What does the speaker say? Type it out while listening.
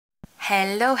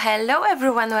Hello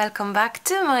everyone, welcome back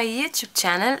to my YouTube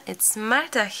channel. It's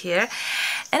Marta here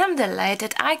and I'm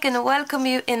delighted I can welcome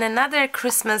you in another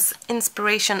Christmas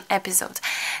inspiration episode.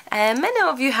 Many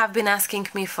of you have been asking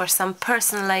me for some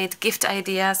personalized gift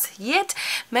ideas, yet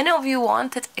many of you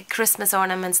wanted a Christmas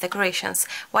ornaments decorations.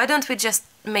 Why don't we just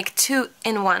make two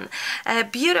in one? A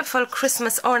beautiful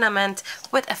Christmas ornament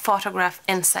with a photograph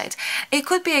inside. It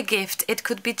could be a gift, it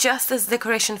could be just as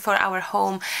decoration for our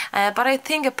home, but I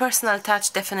think a personal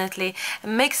touch definitely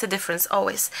makes a difference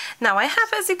always. Now I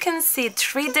have, as you can see,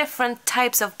 three different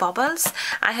types of bubbles.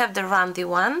 I have the roundy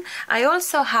one, I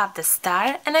also have the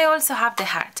star, and I also have the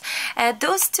heart.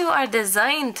 Those two are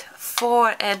designed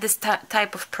for this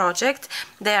type of project.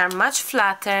 They are much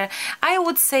flatter. I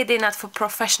would say they're not for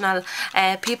professional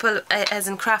people as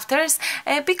in crafters,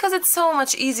 because it's so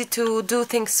much easy to do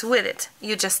things with it.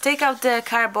 You just take out the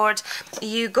cardboard,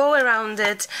 you go around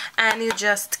it, and you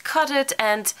just cut it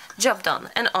and job done,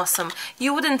 and awesome.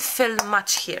 You wouldn't fill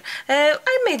much here.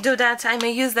 I may do that, I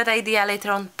may use that idea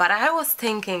later on, but I was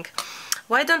thinking,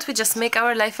 why don't we just make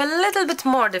our life a little bit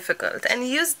more difficult and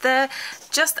use the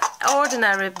just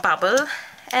ordinary bubble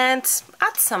and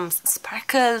add some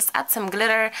sparkles, add some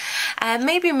glitter, and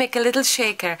maybe make a little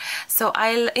shaker. So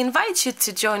I'll invite you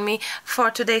to join me for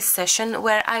today's session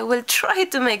where I will try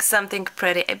to make something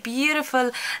pretty, a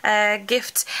beautiful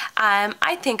gift.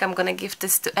 I think I'm gonna give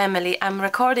this to Emily. I'm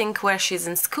recording where she's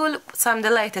in school, so I'm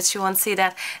delighted she won't see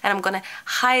that, and I'm gonna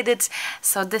hide it.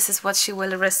 So this is what she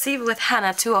will receive with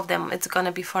Hannah, two of them. It's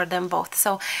gonna be for them both.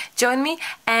 So join me,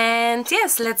 and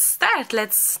yes, let's start.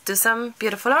 Let's do some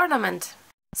beautiful ornament.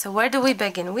 So where do we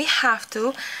begin? We have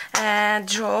to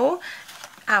draw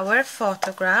our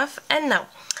photograph, and now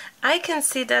I can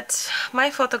see that my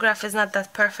photograph is not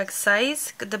that perfect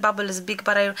size. The bubble is big,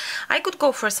 but I could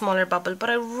go for a smaller bubble, but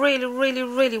I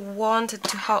really wanted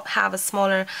to have a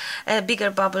smaller,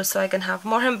 bigger bubble so I can have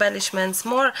more embellishments,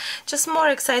 more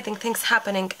exciting things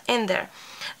happening in there.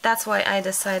 That's why I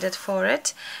decided for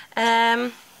it.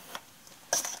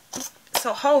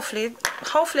 So hopefully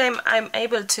I'm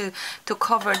able to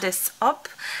cover this up.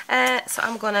 So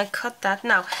I'm gonna cut that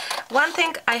now. One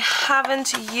thing I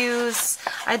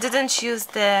didn't use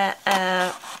the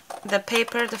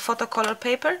paper, the photo color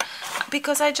paper,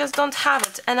 because I just don't have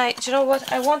it. And you know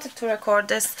what? I wanted to record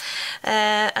this,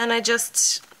 and I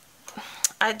just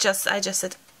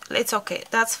said, it's okay,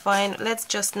 that's fine. Let's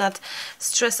just not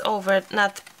stress over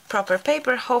not proper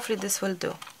paper. Hopefully this will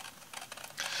do.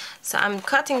 So I'm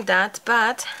cutting that,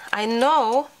 but I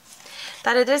know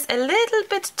that it is a little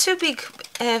bit too big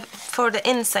for the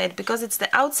inside because it's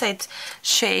the outside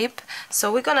shape.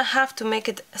 So we're gonna have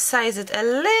to size it a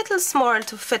little smaller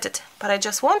to fit it. But I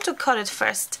just want to cut it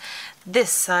first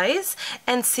this size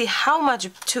and see how much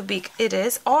too big it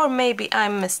is, or maybe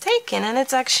I'm mistaken and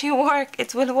it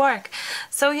will work.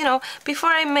 So you know,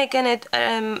 before I make any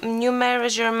new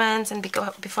measurements and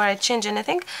before I change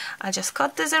anything, I just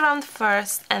cut this around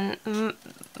first and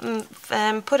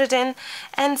put it in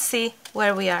and see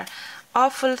where we are.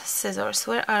 Awful scissors,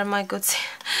 where are my good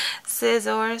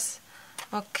scissors?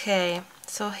 Okay,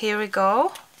 so here we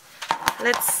go.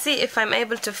 Let's see if I'm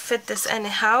able to fit this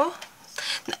anyhow.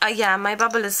 Yeah, my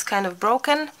bubble is kind of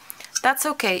broken. That's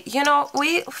okay, you know,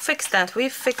 we fixed that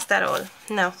all.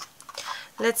 Now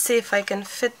let's see if I can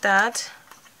fit that.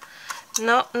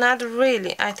 No, not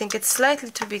really. I think it's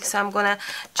slightly too big, so I'm gonna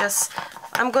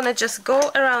just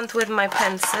go around with my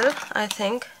pencil, I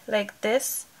think, like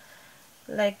this,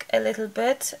 like a little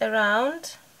bit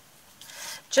around,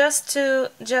 just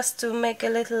to make a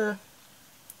little.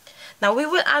 Now we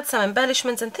will add some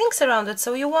embellishments and things around it,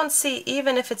 so you won't see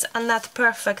even if it's a not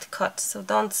perfect cut, so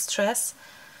don't stress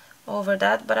over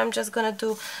that. But I'm just gonna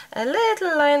do a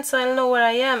little line so I'll know where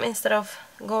I am, instead of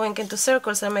going into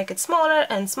circles and make it smaller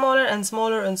and smaller and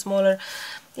smaller and smaller,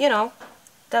 you know,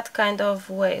 that kind of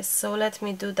way. So let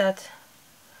me do that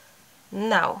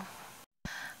now.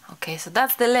 Okay, so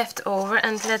that's the leftover,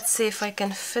 and let's see if I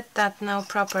can fit that now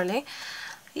properly.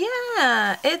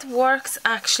 Yeah, it works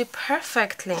actually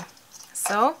perfectly.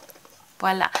 So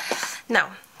voila.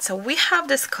 Now, so we have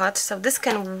this cut, so this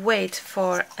can wait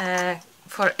for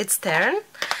its turn.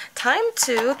 Time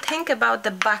to think about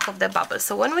the back of the bubble.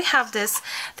 So when we have this,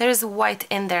 there is white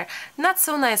in there. Not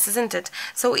so nice, isn't it?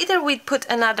 So either we put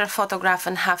another photograph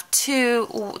and have two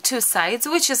sides,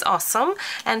 which is awesome,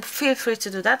 and feel free to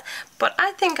do that. But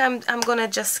I think I'm gonna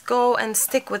just go and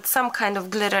stick with some kind of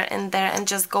glitter in there and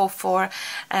just go for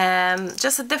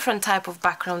just a different type of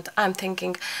background. I'm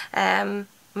thinking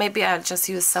maybe I'll just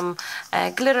use some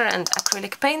glitter and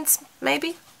acrylic paints,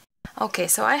 maybe. Okay,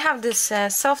 so I have this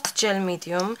soft gel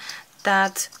medium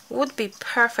that would be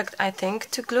perfect, I think,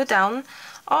 to glue down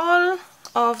all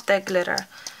of the glitter.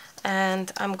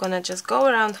 And I'm gonna just go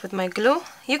around with my glue.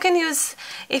 You can use,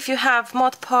 if you have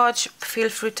Mod Podge, feel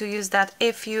free to use that.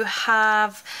 If you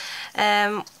have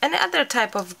any other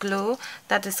type of glue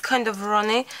that is kind of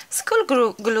runny, school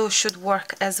glue should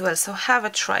work as well, so have a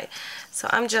try. So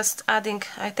I'm just adding,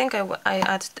 I think I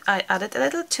added a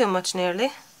little too much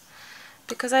nearly,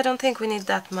 because I don't think we need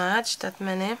that much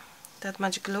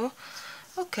glue.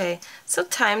 Okay, so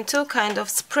time to kind of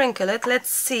sprinkle it.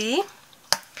 Let's see.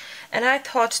 And I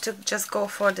thought to just go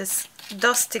for this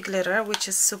dusty glitter, which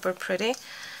is super pretty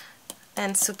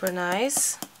and super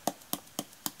nice.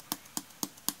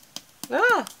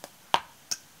 Oh,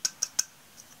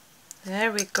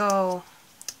 there we go.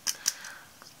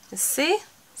 You see?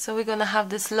 So we're gonna have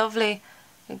this lovely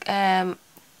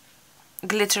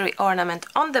glittery ornament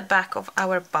on the back of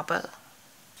our bubble.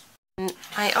 And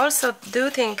I also do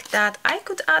think that I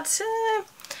could add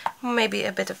maybe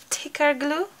a bit of thicker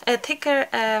glue, thicker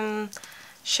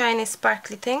shiny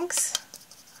sparkly things.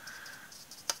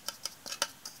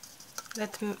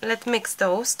 Let's mix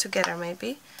those together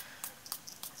maybe.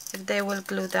 If they will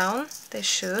glue down, they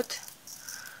should.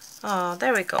 Oh,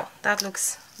 there we go. That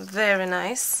looks very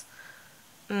nice.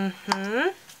 I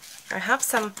have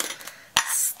some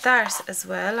stars as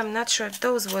well. I'm not sure if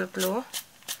those will glue,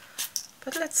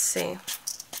 but let's see.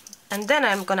 And then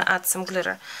I'm gonna add some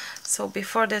glitter. So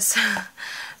before this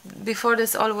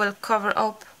all will cover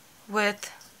up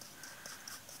with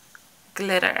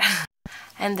glitter.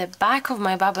 And the back of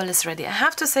my bubble is ready. I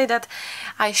have to say that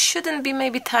I shouldn't be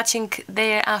maybe touching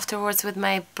there afterwards with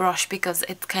my brush, because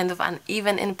it's kind of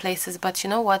uneven in places, but you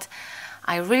know what?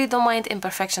 I really don't mind.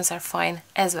 Imperfections are fine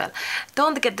as well.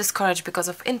 Don't get discouraged because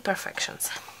of imperfections.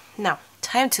 Now,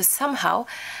 time to somehow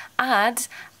add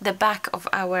the back of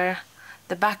our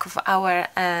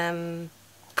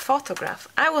photograph.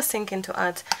 I was thinking to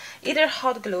add either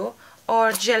hot glue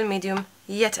or gel medium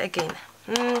yet again.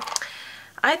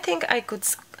 I think I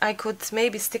could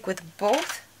maybe stick with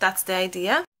both. That's the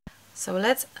idea. So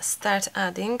let's start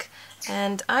adding,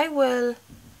 and I will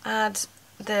add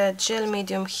the gel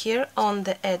medium here on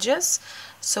the edges,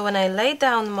 so when I lay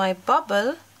down my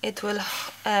bubble it will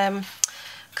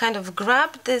kind of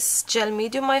grab this gel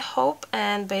medium, I hope,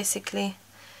 and basically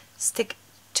stick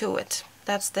to it.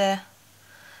 That's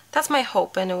my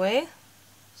hope anyway.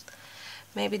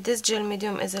 Maybe this gel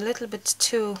medium is a little bit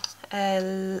too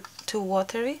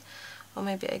watery, or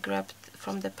maybe I grabbed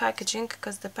from the packaging,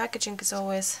 because the packaging is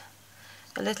always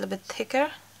a little bit thicker.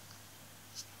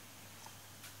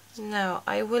 Now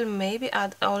I will maybe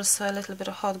add also a little bit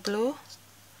of hot glue,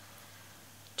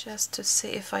 just to see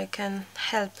if I can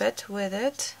help it with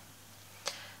it.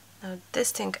 Now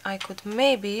this thing I could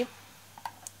maybe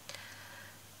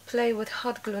play with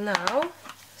hot glue now,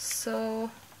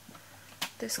 so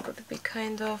this could be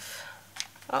kind of...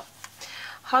 oh,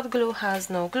 hot glue has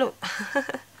no glue.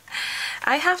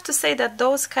 I have to say that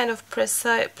those kind of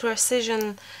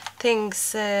precision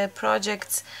things,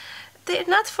 projects, they're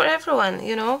not for everyone,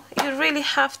 you know. You really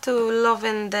have to love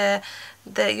in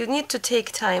you need to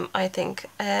take time, I think,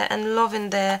 and love in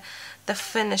the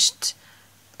finished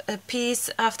piece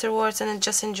afterwards, and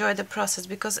just enjoy the process,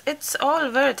 because it's all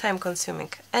very time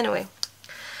consuming. Anyway,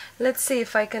 let's see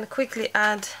if I can quickly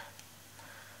add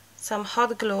some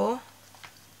hot glue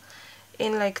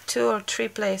in like 2 or 3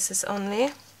 places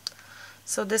only.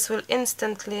 So this will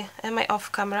instantly... am I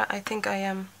off camera? I think I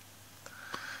am.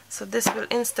 So this will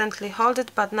instantly hold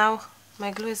it, but now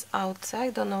my glue is out. I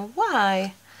don't know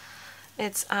why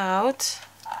it's out.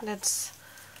 Let's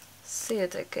see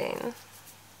it again.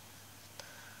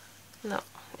 No,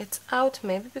 it's out,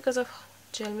 maybe because of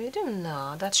gel medium?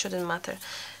 No, that shouldn't matter.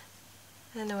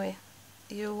 Anyway,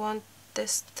 you want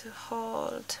this to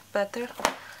hold better.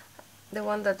 The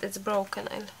one that is broken,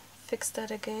 I'll fix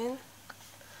that again.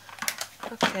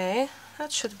 Okay,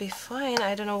 that should be fine.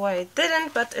 I don't know why it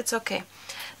didn't, but it's okay.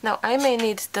 Now I may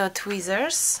need the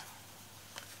tweezers.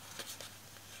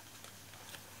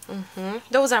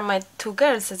 Those are my 2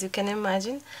 girls, as you can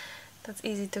imagine. That's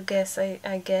easy to guess,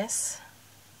 I guess.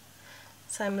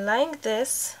 So I'm laying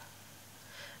this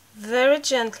very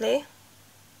gently.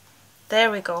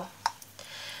 There we go.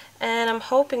 And I'm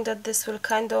hoping that this will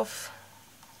kind of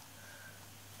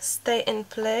stay in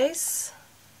place,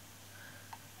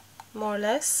 more or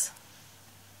less.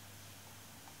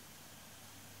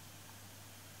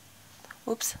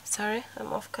 Oops, sorry,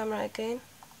 I'm off camera again.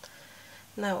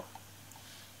 Now,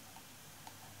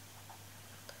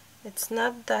 it's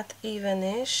not that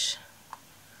evenish,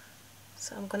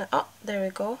 so I'm gonna, oh, there we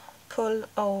go, pull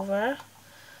over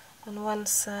on one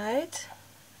side.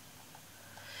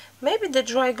 Maybe the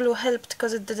dry glue helped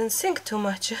because it didn't sink too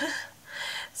much.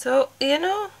 So, you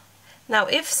know, now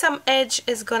if some edge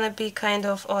is gonna be kind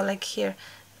of, or like here,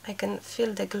 I can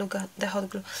feel the glue, the hot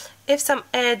glue. If some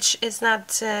edge is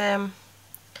not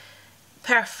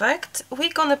perfect,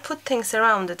 we're gonna put things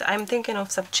around it. I'm thinking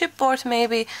of some chipboard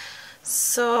maybe.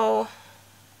 So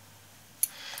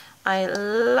I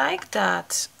like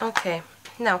that. Okay,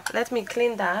 now let me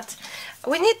clean that.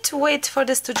 We need to wait for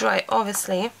this to dry,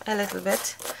 obviously, a little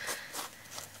bit.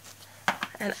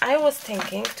 And I was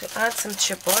thinking to add some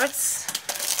chipboards.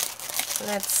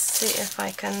 Let's see if I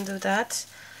can do that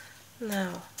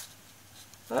now.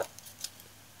 Oh,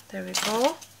 there we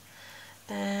go.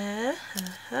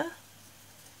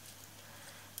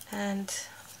 And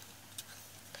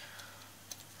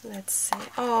let's see.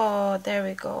 Oh, there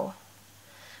we go.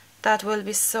 That will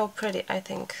be so pretty, I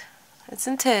think.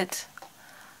 Isn't it?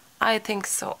 I think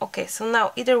so. Okay, so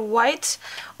now either white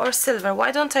or silver.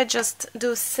 Why don't I just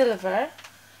do silver?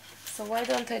 So why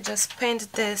don't I just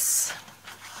paint this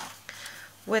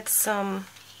with some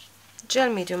gel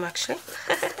medium, actually.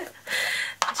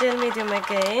 Gel medium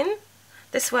again.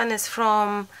 This one is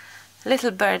from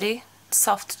Little Birdie,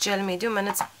 soft gel medium, and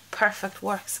it's perfect,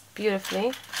 works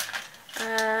beautifully.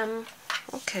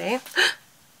 Okay.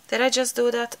 Did I just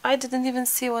do that? I didn't even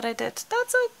see what I did.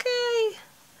 That's okay.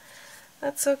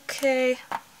 That's okay.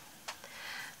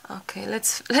 Okay,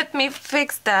 let me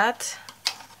fix that.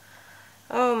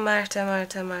 Oh, Marta,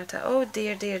 Marta, Marta. Oh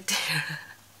dear, dear, dear.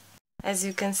 As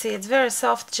you can see, it's very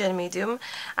soft gel medium.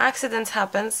 Accidents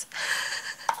happens.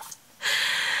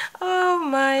 Oh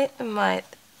my.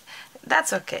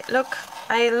 That's okay. Look,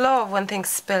 I love when things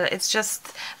spill.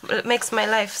 It makes my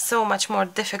life so much more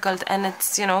difficult, and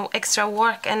it's, you know, extra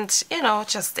work, and, you know,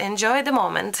 just enjoy the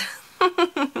moment.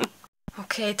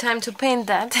 Okay, time to paint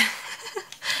that.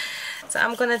 So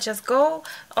I'm gonna just go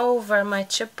over my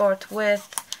chipboard with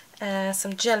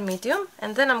some gel medium,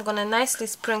 and then I'm gonna nicely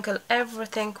sprinkle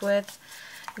everything with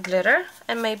glitter,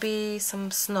 and maybe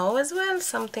some snow as well,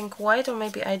 something white, or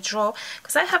maybe I draw,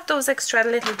 because I have those extra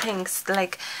little things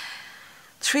like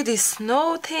 3D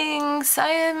snow things.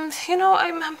 I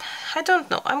don't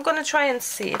know. I'm gonna try and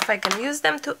see if I can use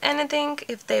them to anything,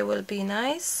 if they will be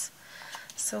nice.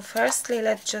 So firstly,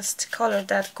 let's just color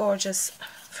that gorgeous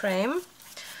frame,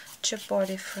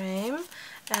 chipboardy frame,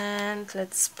 and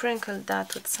let's sprinkle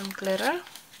that with some glitter.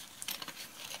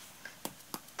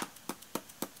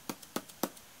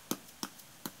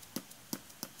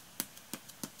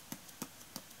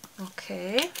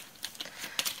 Okay,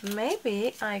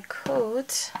 maybe I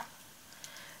could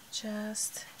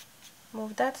just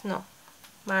move that. No,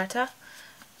 Marta,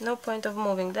 no point of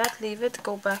moving that, leave it,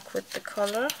 go back with the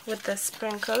color, with the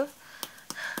sprinkle.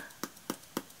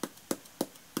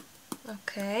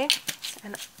 Okay,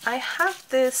 and I have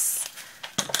this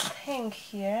thing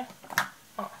here.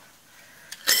 Oh,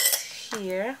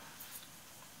 here.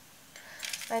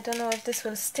 I don't know if this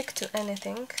will stick to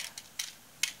anything.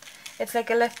 It's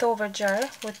like a leftover jar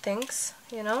with things,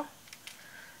 you know.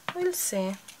 We'll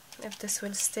see if this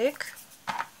will stick.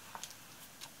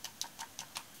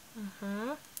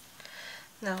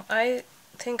 Now, I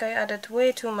think I added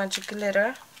way too much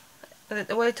glitter,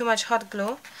 way too much hot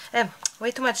glue,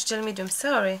 way too much gel medium,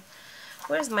 sorry.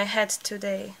 Where's my head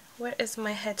today? Where is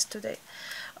my head today?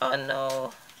 Oh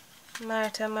no,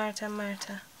 Marta, Marta,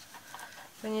 Marta.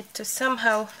 We need to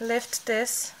somehow lift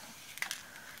this.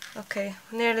 Okay,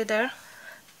 nearly there.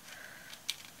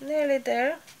 Nearly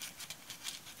there.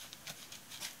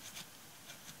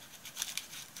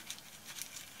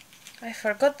 I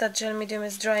forgot that gel medium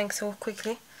is drying so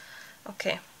quickly.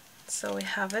 Okay, so we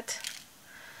have it.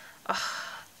 Oh,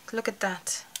 look at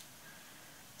that.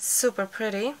 Super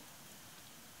pretty.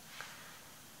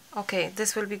 Okay,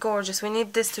 this will be gorgeous. We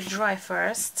need this to dry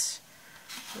first,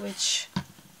 which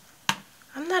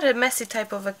I'm not a messy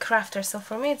type of a crafter, so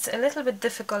for me it's a little bit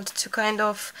difficult to kind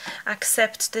of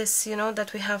accept this, you know,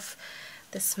 that we have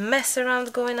this mess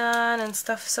around going on and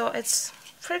stuff, so it's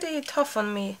pretty tough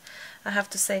on me, I have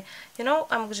to say. You know,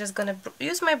 I'm just gonna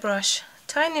use my brush,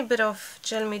 tiny bit of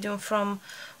gel medium from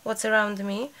what's around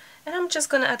me, and I'm just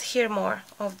gonna adhere more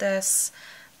of this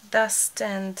dust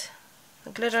and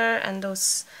glitter and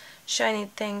those shiny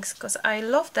things, because I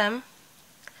love them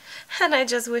and I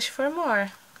just wish for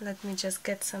more. Let me just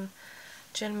get some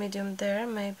gel medium there,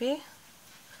 maybe,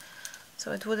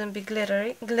 so it wouldn't be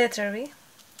glittery.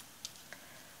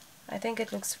 I think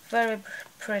it looks very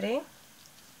pretty.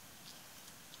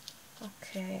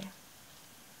 Okay,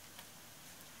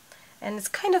 and it's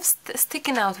kind of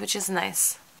sticking out, which is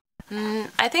nice.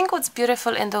 I think what's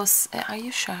beautiful in those... Are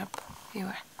you sharp? You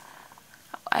are.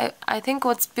 I think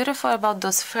what's beautiful about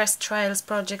those first trials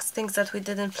projects, things that we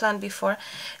didn't plan before,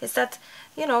 is that,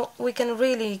 you know, we can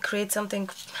really create something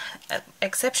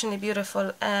exceptionally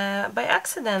beautiful by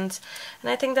accident. And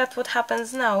I think that's what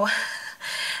happens now.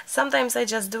 Sometimes I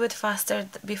just do it faster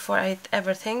before I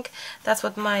ever think. That's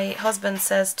what my husband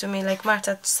says to me, like,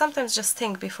 Marta, sometimes just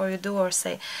think before you do or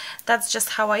say. That's just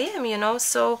how I am, you know.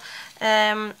 So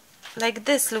like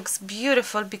this looks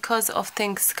beautiful because of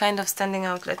things kind of standing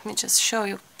out. Let me just show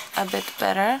you a bit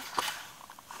better.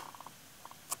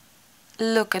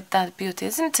 Look at that beauty,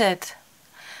 isn't it?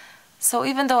 So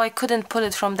even though I couldn't pull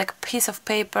it from the piece of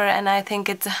paper, and I think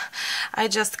it's, I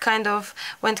just kind of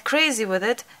went crazy with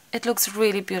it, it looks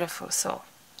really beautiful, so,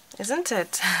 isn't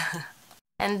it?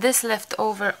 And this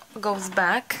leftover goes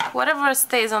back. Whatever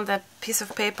stays on the piece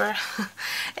of paper,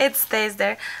 it stays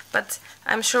there, but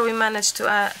I'm sure we managed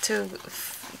to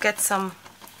get some.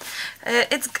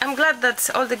 I'm glad that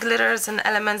all the glitters and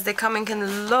elements, they're coming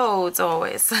in loads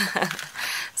always.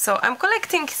 So I'm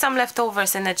collecting some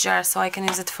leftovers in a jar so I can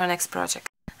use it for next project.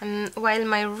 And while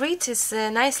my wreath is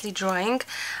nicely drying,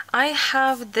 I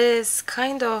have this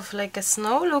kind of like a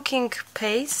snow looking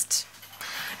paste.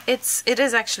 It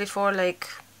is actually for like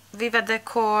Viva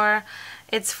Decor.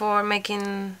 It's for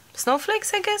making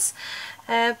snowflakes, I guess.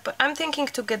 But I'm thinking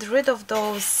to get rid of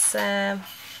those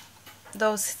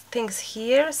things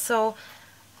here. So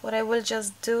what I will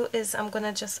just do is I'm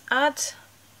gonna just add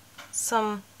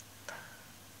some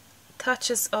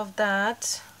touches of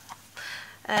that,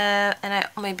 and I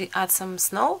maybe add some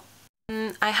snow.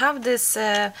 I have this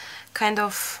kind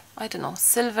of, I don't know,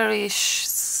 silverish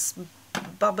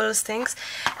bubbles things,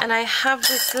 and I have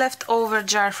this leftover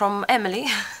jar from Emily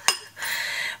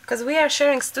because we are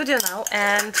sharing studio now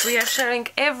and we are sharing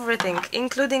everything,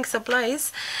 including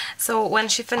supplies. So when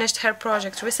she finished her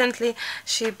project recently,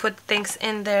 she put things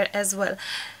in there as well.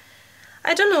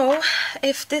 I don't know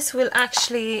if this will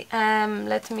actually,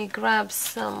 let me grab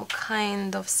some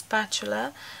kind of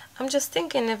spatula. I'm just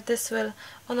thinking if this will,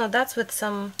 oh no, that's with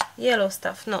some yellow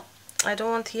stuff. No, I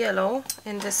don't want yellow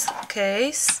in this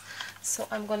case. So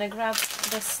I'm gonna grab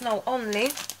the snow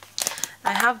only.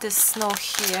 I have this snow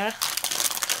here.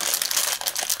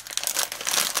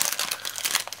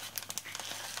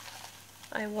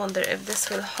 I wonder if this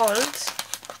will hold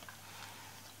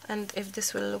and if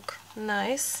this will look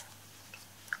nice.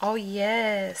 Oh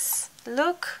yes,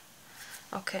 look.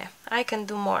 Okay, I can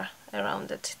do more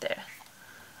around it there.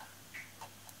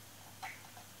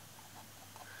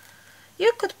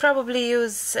 You could probably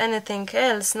use anything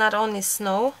else, not only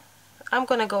snow. I'm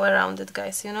gonna go around it,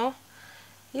 guys, you know.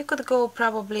 You could go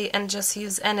probably and just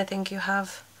use anything you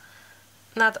have,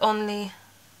 not only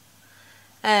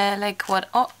like what,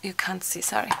 oh, you can't see,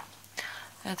 sorry.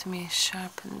 Let me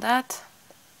sharpen that.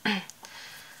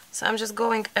 So I'm just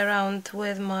going around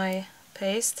with my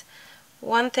paste.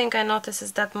 One thing I notice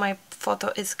is that my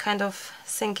photo is kind of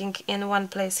sinking in one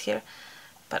place here,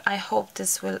 but I hope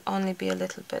this will only be a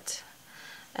little bit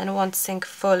and won't sink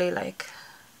fully, like.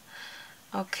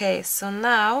 Okay, so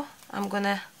now I'm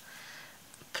gonna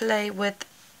play with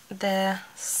the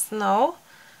snow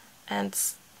and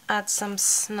add some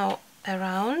snow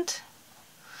around.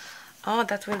 Oh,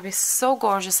 that will be so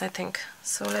gorgeous, I think.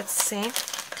 So let's see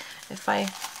if I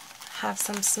have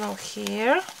some snow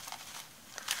here.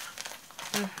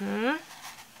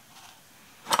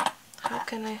 How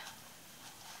can I?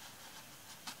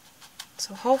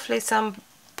 So hopefully some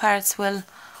parts will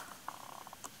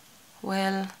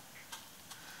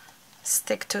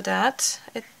stick to that.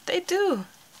 They do.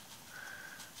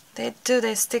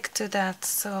 They stick to that.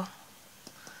 So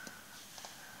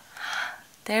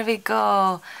there we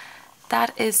go.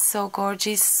 That is so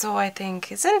gorgeous, so I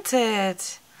think, isn't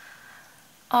it?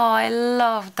 Oh, I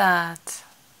love that.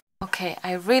 Okay,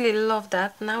 I really love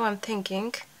that. Now I'm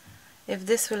thinking if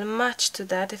this will match to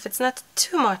that, if it's not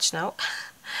too much now.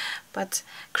 But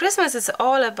Christmas is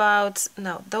all about,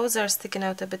 no, those are sticking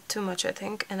out a bit too much, I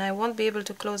think, and I won't be able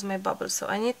to close my bubble, so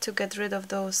I need to get rid of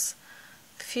those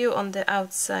few on the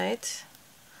outside.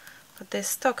 But they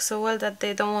stuck so well that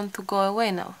they don't want to go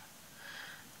away now.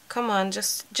 Come on,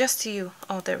 just you.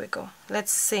 Oh, there we go.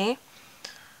 Let's see.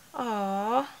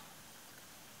 Oh,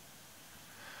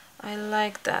 I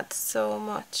like that so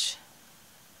much.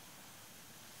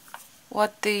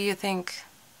 What do you think?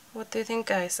 What do you think,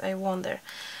 guys? I wonder.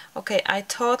 Okay, I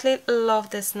totally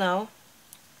love this now.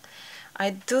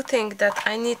 I do think that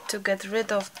I need to get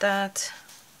rid of that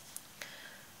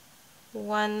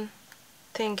one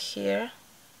thing here.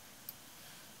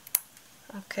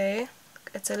 Okay,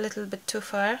 it's a little bit too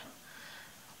far.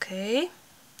 Okay,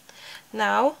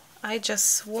 now I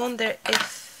just wonder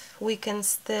if we can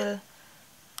still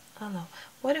Oh no,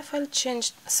 what if I'll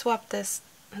swap this,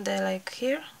 like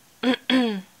here?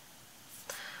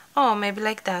 Oh, maybe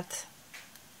like that.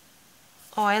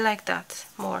 Oh, I like that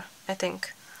more, I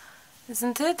think.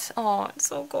 Isn't it? Oh, it's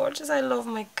so gorgeous. I love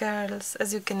my girls.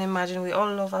 As you can imagine, we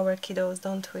all love our kiddos,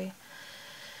 don't we?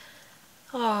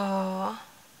 Oh,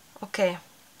 okay.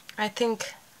 I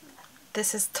think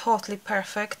this is totally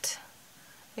perfect,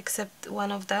 except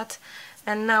one of that.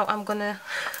 And now I'm gonna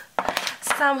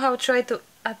somehow try to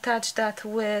attach that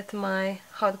with my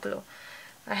hot glue.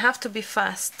 I have to be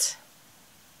fast.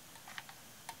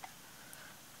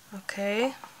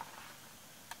 Okay.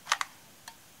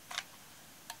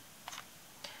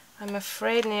 I'm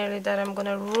afraid nearly that I'm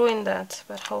gonna ruin that,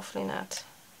 but hopefully not.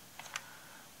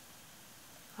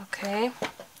 Okay,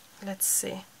 let's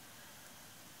see.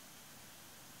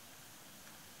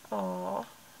 Oh,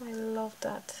 I love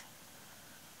that.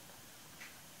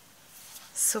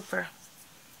 Super.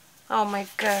 Oh my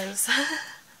girls.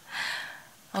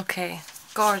 Okay,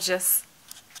 gorgeous.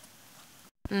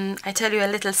 I tell you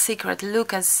a little secret.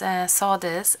 Lucas saw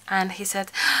this and he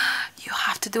said, you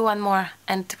have to do one more,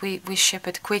 and we ship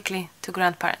it quickly to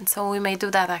grandparents. So we may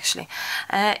do that actually.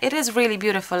 It is really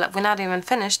beautiful. We're not even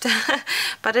finished,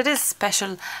 but it is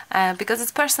special because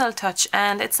it's personal touch,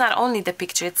 and it's not only the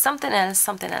picture, it's something else,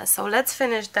 something else. So let's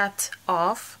finish that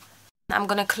off. I'm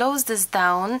gonna close this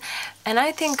down, and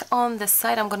I think on the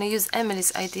side I'm gonna use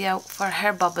Emily's idea for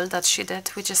her bubble that she did,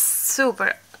 which is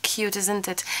super cute, isn't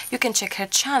it? You can check her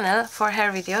channel for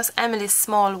her videos, Emily's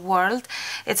Small World.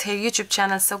 It's her YouTube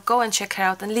channel, so go and check her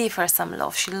out and leave her some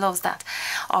love. She loves that.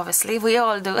 Obviously, we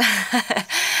all do.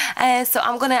 So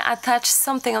I'm gonna attach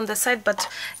something on the side, but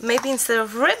maybe instead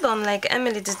of ribbon like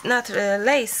Emily did, not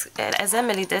lace as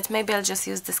Emily did, maybe I'll just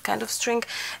use this kind of string.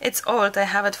 It's old, I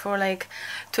have it for like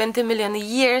 20 million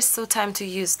years, so time to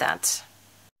use that.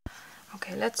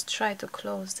 Okay, let's try to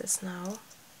close this now.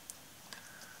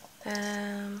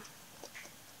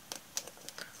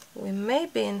 We may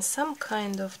be in some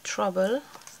kind of trouble.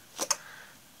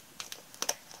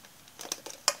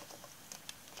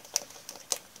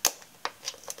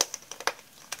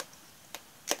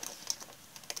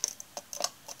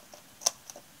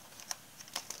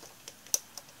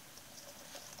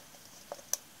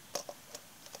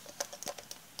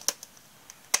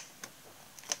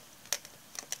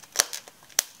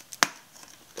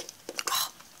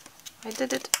 Oh, I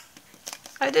did it.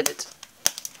 I did it.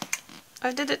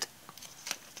 I did it.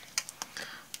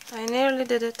 I nearly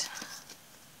did it.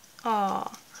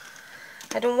 Oh,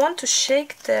 I don't want to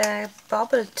shake the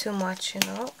bubble too much, you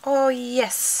know. Oh,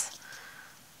 yes.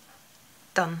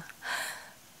 Done.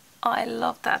 Oh, I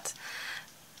love that.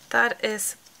 That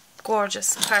is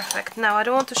gorgeous. Perfect. Now, I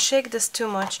don't want to shake this too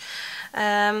much.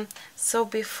 So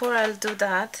before I'll do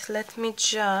that, let me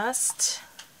just...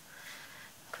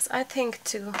 because I think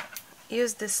to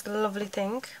use this lovely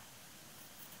thing.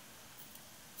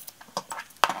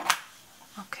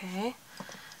 Okay,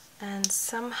 and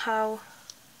somehow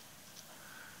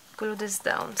glue this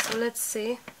down. So let's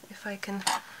see if I can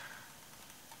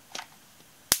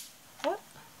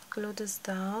glue this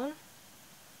down.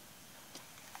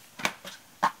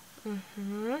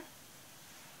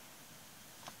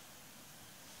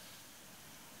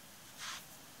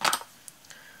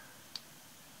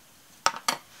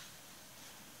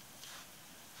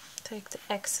 Take the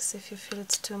excess if you feel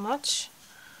it's too much.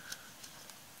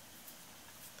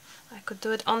 I could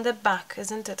do it on the back,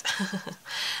 isn't it?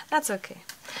 That's okay.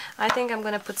 I think I'm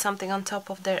gonna put something on top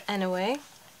of there anyway.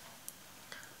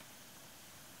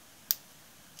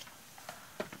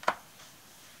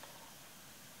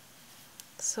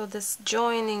 So this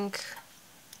joining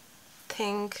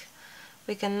thing,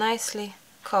 we can nicely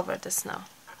cover this now.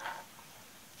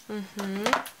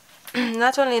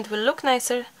 Not only it will look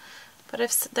nicer, but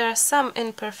if there are some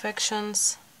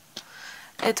imperfections,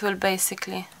 it will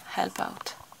basically help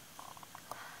out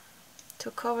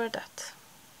to cover that.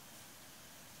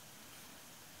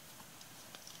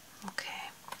 Okay,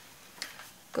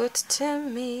 good to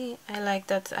me. I like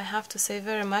that, I have to say,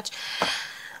 very much.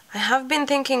 I have been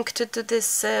thinking to do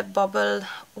this bubble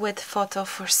with photo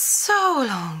for so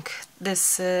long,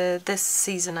 this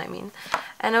season I mean,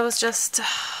 and I was just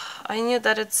I knew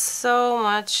that it's so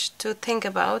much to think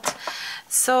about,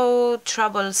 so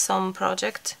troublesome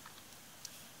project,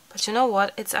 but you know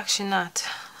what, it's actually not.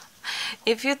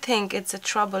 If you think it's a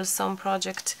troublesome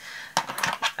project,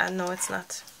 no, it's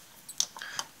not.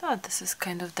 Oh, this is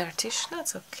kind of dirtish.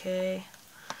 That's okay.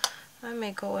 I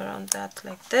may go around that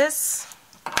like this.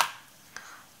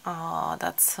 Oh,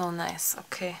 that's so nice.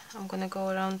 Okay, I'm gonna go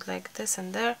around like this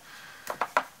and there.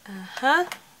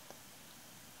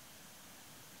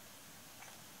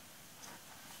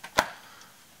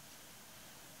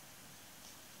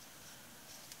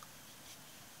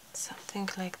 something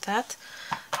like that.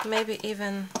 Maybe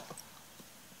even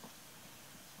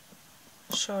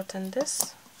shorten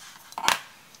this.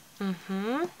 I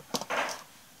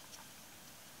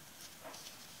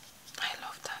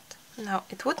love that. Now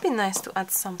it would be nice to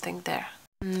add something there.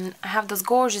 I have those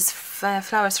gorgeous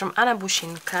flowers from Anna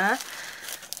Bushinka.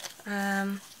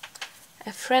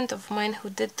 A friend of mine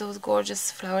who did those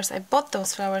gorgeous flowers. I bought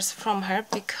those flowers from her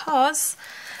because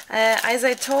as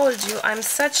I told you, I'm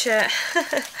such a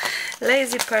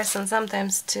lazy person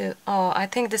sometimes too. Oh, I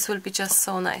think this will be just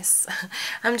so nice.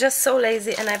 I'm just so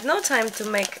lazy and I have no time to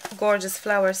make gorgeous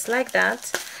flowers like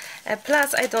that.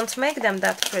 Plus I don't make them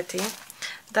that pretty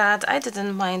that I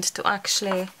didn't mind to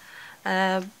actually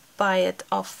buy it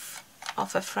off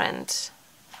a friend.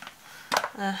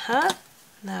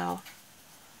 Now,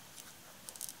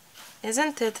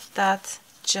 isn't it that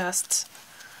just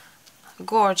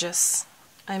gorgeous?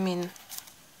 I mean,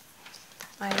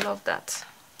 I love that.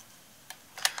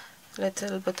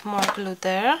 Little bit more glue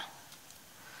there.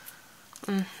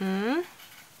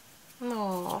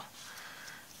 Oh,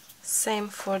 same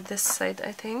for this side,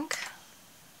 I think.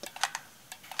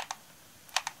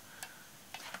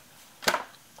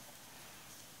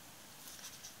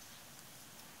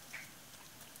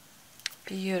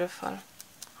 Beautiful.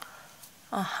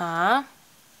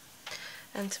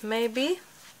 And maybe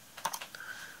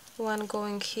one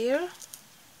going here,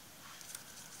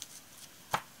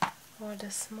 or the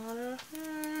smaller.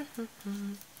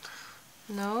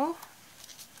 No.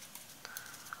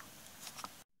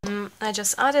 I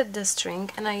just added the string,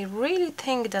 and I really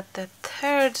think that the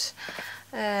third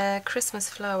Christmas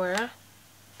flower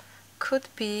could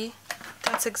be,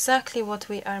 that's exactly what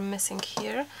we are missing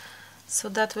here. So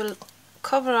that will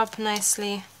cover up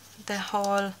nicely the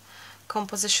whole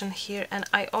composition here, and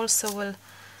I also will,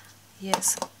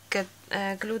 yes, get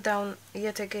glue down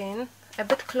yet again a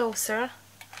bit closer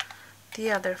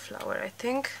the other flower, I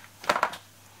think.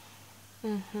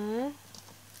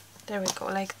 There we go,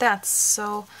 like that.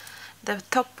 So the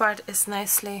top part is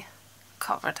nicely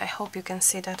covered. I hope you can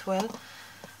see that well.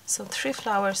 So 3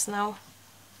 flowers now,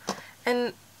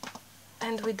 and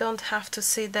we don't have to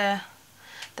see the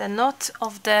knot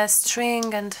of the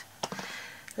string. And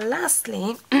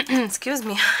lastly, excuse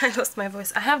me, I lost my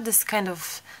voice. I have this kind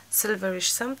of silverish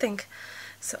something,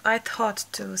 so I thought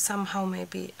to somehow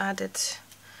maybe add it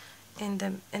in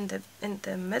the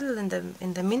middle,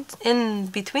 in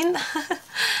between,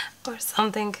 or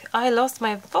something. I lost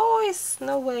my voice.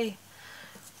 No way.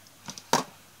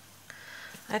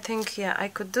 I think, yeah, I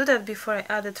could do that before I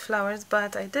added flowers,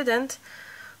 but I didn't,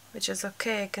 which is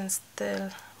okay. I can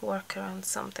still work around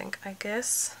something, I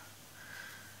guess.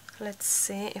 Let's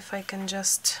see if I can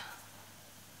just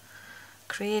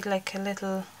create like a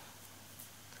little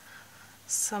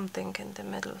something in the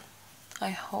middle, I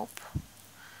hope.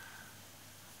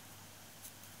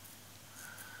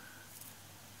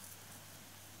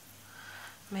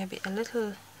 Maybe a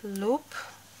little loop.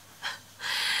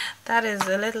 That is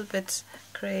a little bit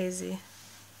crazy.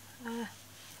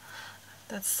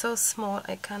 That's so small,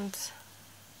 I can't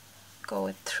go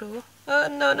it through. Oh,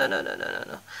 no.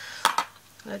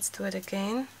 Let's do it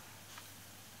again.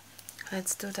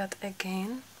 Let's do that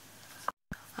again.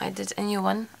 I did a new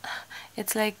one.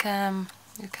 It's like,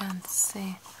 you can't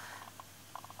see.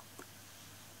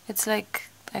 It's like,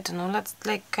 I don't know, let's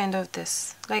like kind of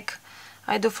this. Like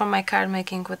I do for my card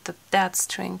making with that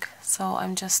string. So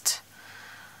I'm just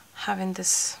having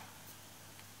this.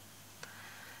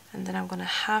 And then I'm gonna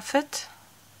half it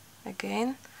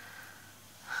again.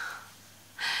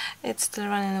 It's still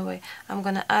running away. I'm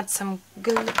gonna add some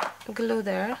glue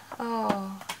there.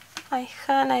 Oh, my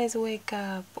Hannah is woke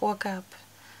up.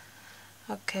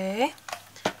 Okay,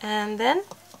 and then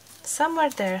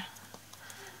somewhere there,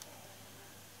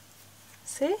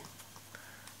 see,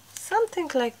 something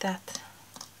like that.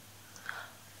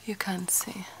 You can't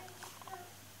see.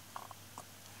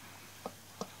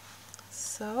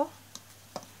 So,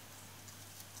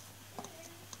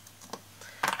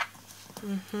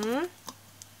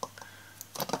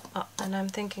 oh, and I'm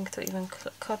thinking to even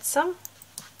cut some.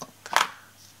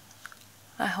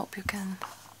 I hope you can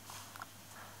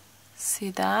see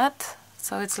that.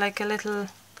 So it's like a little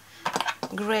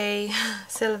gray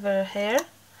silver hair.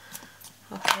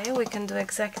 Okay, we can do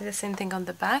exactly the same thing on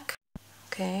the back.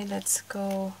 Okay, let's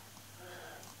go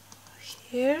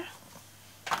here.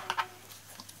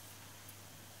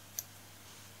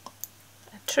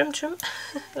 Trim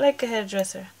like a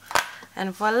hairdresser,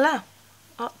 and voila.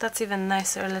 Oh, that's even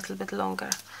nicer, a little bit longer,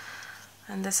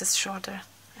 and this is shorter,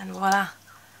 and voila.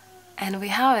 And we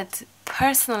have it,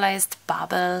 personalized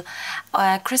bubble,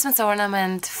 a Christmas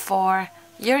ornament for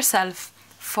yourself,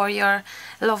 for your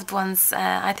loved ones.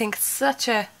 I think it's such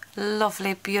a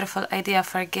lovely, beautiful idea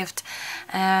for a gift,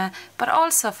 but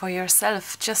also for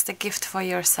yourself, just a gift for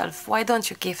yourself. Why don't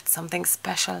you gift something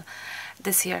special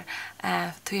this year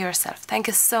to yourself? Thank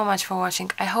you so much for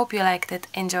watching. I hope you liked it,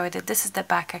 enjoyed it. This is the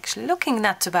back, actually looking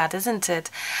not too bad, isn't it?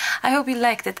 I hope you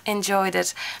liked it, enjoyed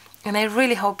it, and I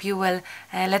really hope you will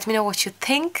let me know what you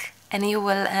think, and you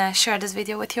will share this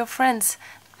video with your friends.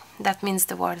 That means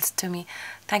the world to me.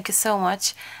 Thank you so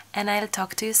much, and I'll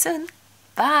talk to you soon.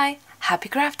 Bye. Happy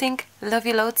crafting. Love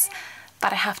you loads,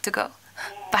 but I have to go.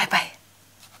 Bye bye.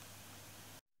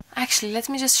 Actually, let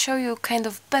me just show you kind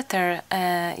of better,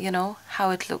 you know, how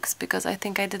it looks, because I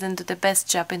think I didn't do the best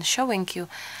job in showing you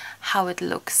how it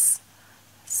looks.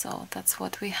 So that's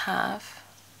what we have.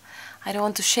 I don't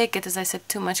want to shake it, as I said,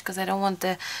 too much, because I don't want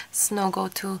the snow go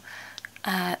to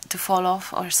fall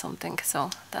off or something. So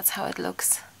that's how it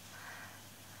looks.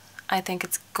 I think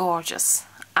it's gorgeous,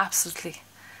 absolutely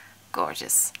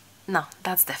gorgeous. No,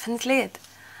 that's definitely it.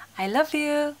 I love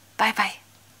you. Bye bye.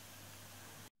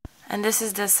 And this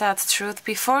is the sad truth.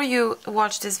 Before you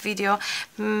watch this video,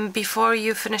 before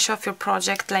you finish off your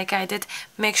project like I did,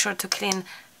 make sure to clean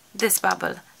this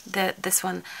bubble, this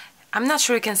one. I'm not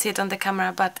sure you can see it on the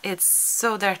camera, but it's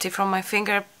so dirty from my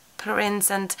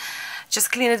fingerprints, and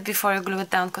just clean it before you glue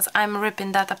it down, because I'm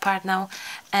ripping that apart now,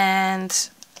 and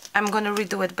I'm gonna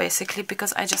redo it basically,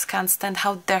 because I just can't stand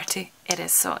how dirty it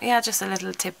is. So yeah, just a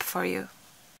little tip for you.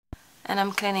 And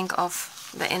I'm cleaning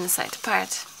off the inside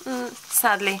part,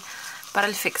 sadly, but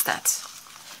I'll fix that.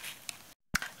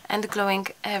 And gluing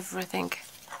everything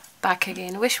back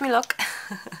again. Wish me luck.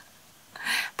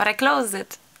 But I closed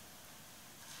it.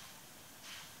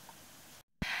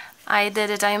 I did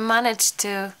it. I managed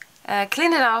to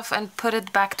clean it off and put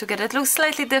it back together. It looks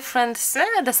slightly different,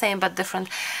 the same but different.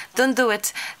 Don't do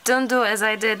it. Don't do as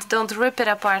I did. Don't rip it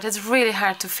apart. It's really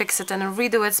hard to fix it and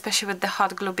redo it, especially with the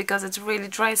hot glue, because it really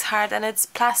dries hard and it's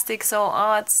plastic, so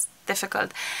it's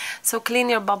difficult. So clean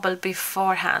your bubble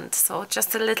beforehand. So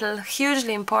just a little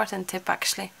hugely important tip,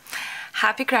 actually.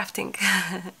 Happy crafting.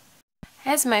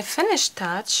 As my finished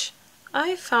touch,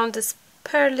 I found this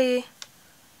pearly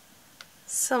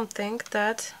something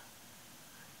that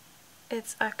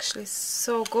it's actually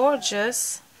so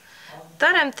gorgeous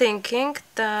that I'm thinking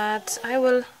that I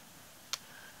will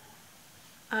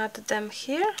add them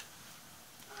here.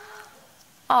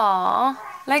 Aww,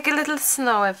 like a little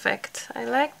snow effect. I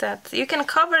like that. You can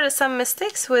cover some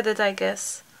mistakes with it, I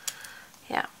guess.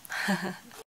 Yeah.